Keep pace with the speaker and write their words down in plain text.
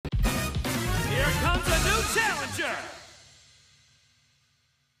Challenger!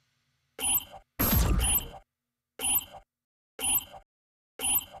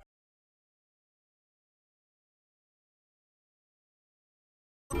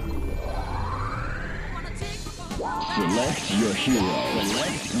 Select your hero.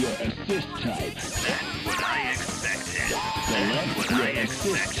 Select your assist type. That's what I expected. Select your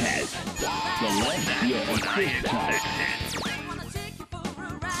assist type. Select your assist type.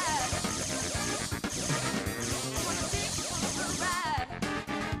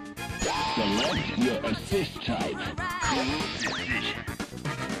 Select your assist type. Cool decision.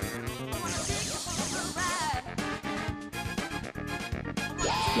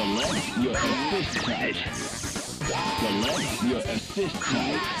 Select your assist type. Select your assist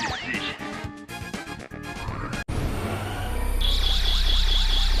type. Decision.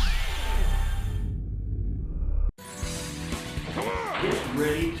 Get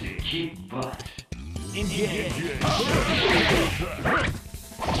ready to kick butt. Engage! Here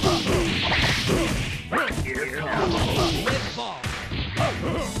comes. Red ball! Too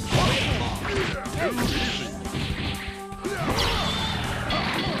easy!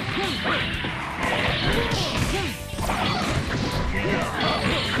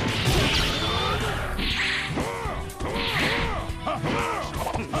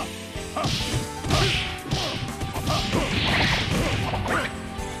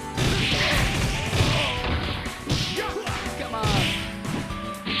 Come on!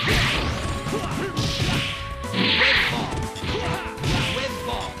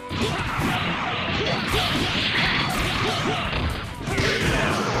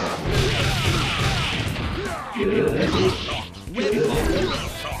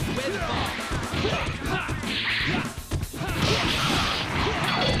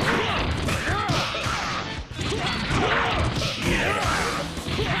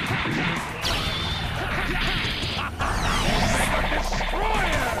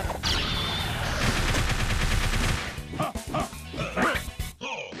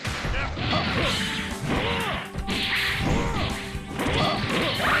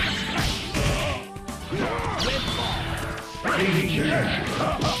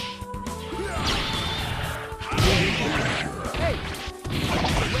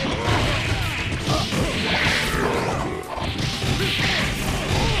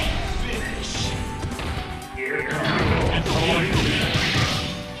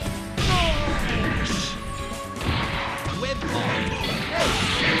 Red ball!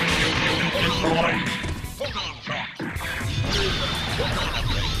 Red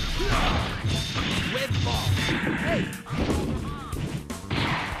ball! Red ball! Red ball! Red ball! Hey!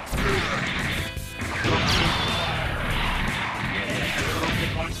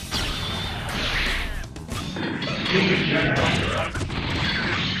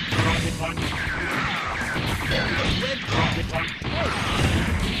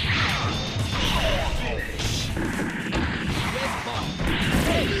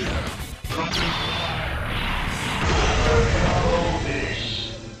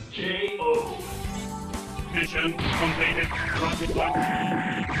 Mission completed. Rocket one.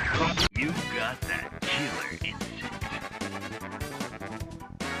 You got that killer instinct.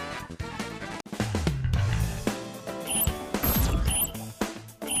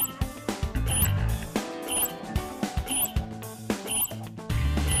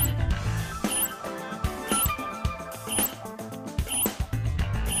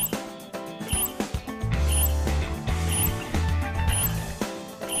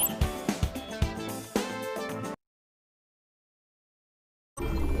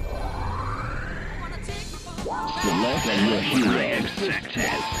 Select your hero assist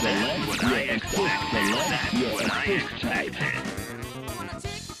type. Select your assist. Select your assist type.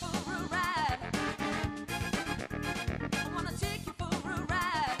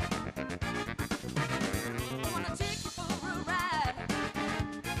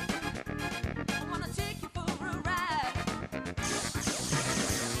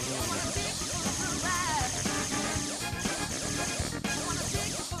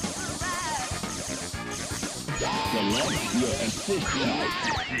 Select your assist type.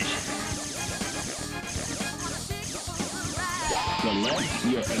 Select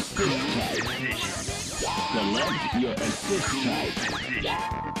your assist type. Select your assist type.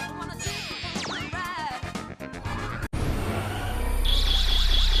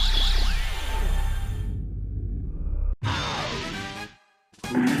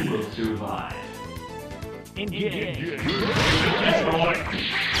 Who will survive? Engage! Destroy.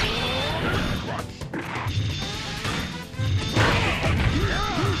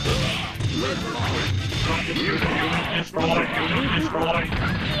 Rocket unit destroyed. Unit destroyed.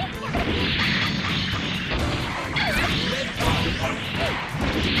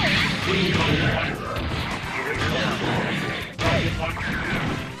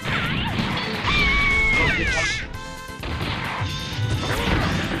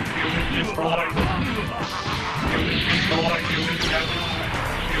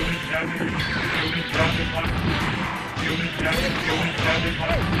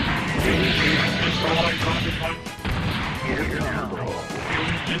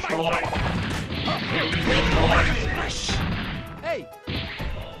 Hey!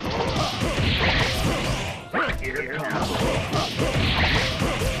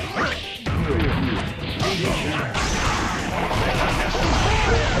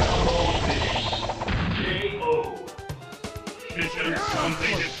 KO. Mission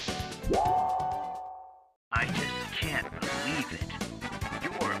completed. I just can't believe it.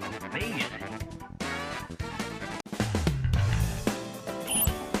 You're amazing.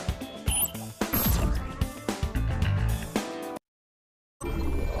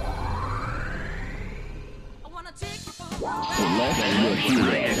 Select your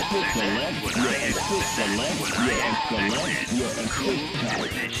hero. Select your assist. Select your assist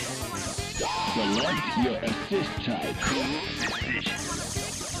type. Select your assist type. Decision.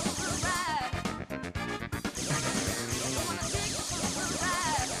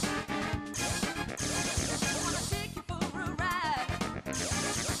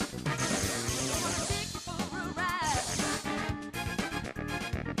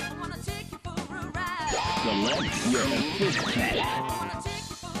 Select your assist type.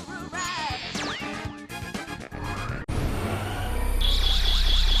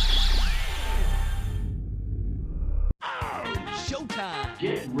 Showtime!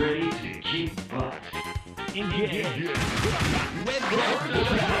 Get ready to kick butt. Engage! Red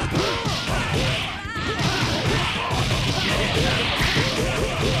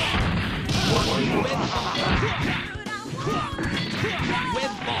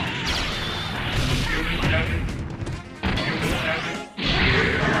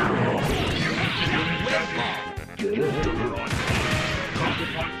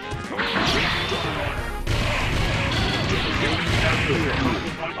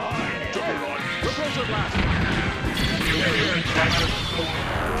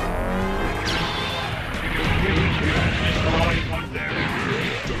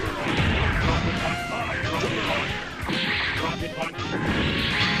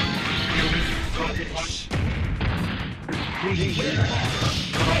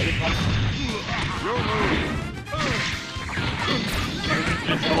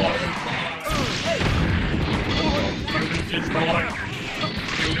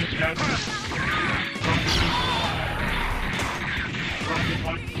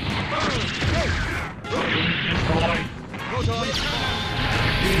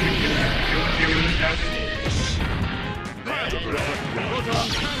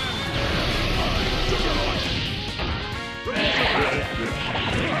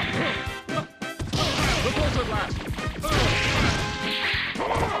Repulsor blast! Repulsor blast!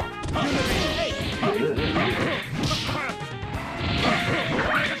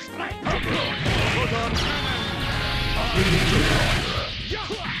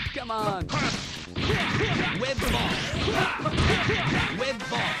 Come on! Web ball! Web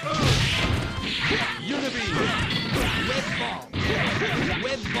ball! Unibeam! Web ball!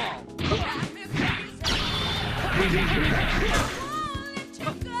 Web ball!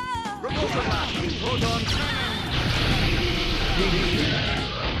 Repulsor blast! Proton!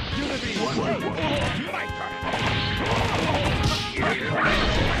 Unibeam!